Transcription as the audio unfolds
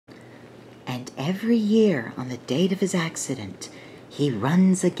And every year on the date of his accident, he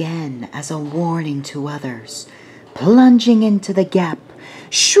runs again as a warning to others, plunging into the gap,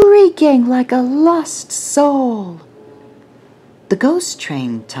 shrieking like a lost soul. The ghost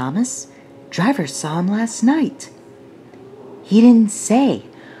train, Thomas. Driver saw him last night. He didn't say,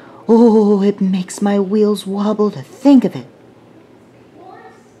 "Oh, it makes my wheels wobble to think of it."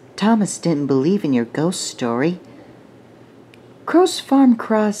 Thomas didn't believe in your ghost story. Crow's Farm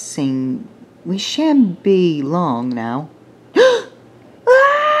Crossing, we shan't be long now.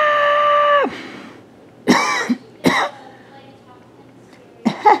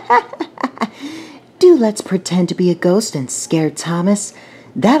 Do let's pretend to be a ghost and scare Thomas.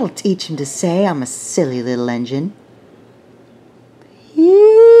 That'll teach him to say I'm a silly little engine.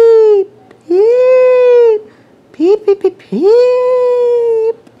 Peep, peep, peep, peep, peep,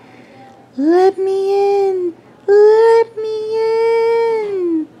 peep. Let me in, let me in.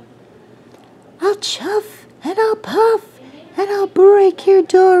 I'll chuff and I'll puff and I'll break your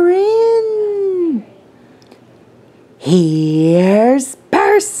door in. Here's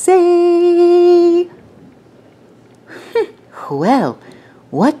Percy. Well,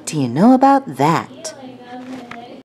 what do you know about that?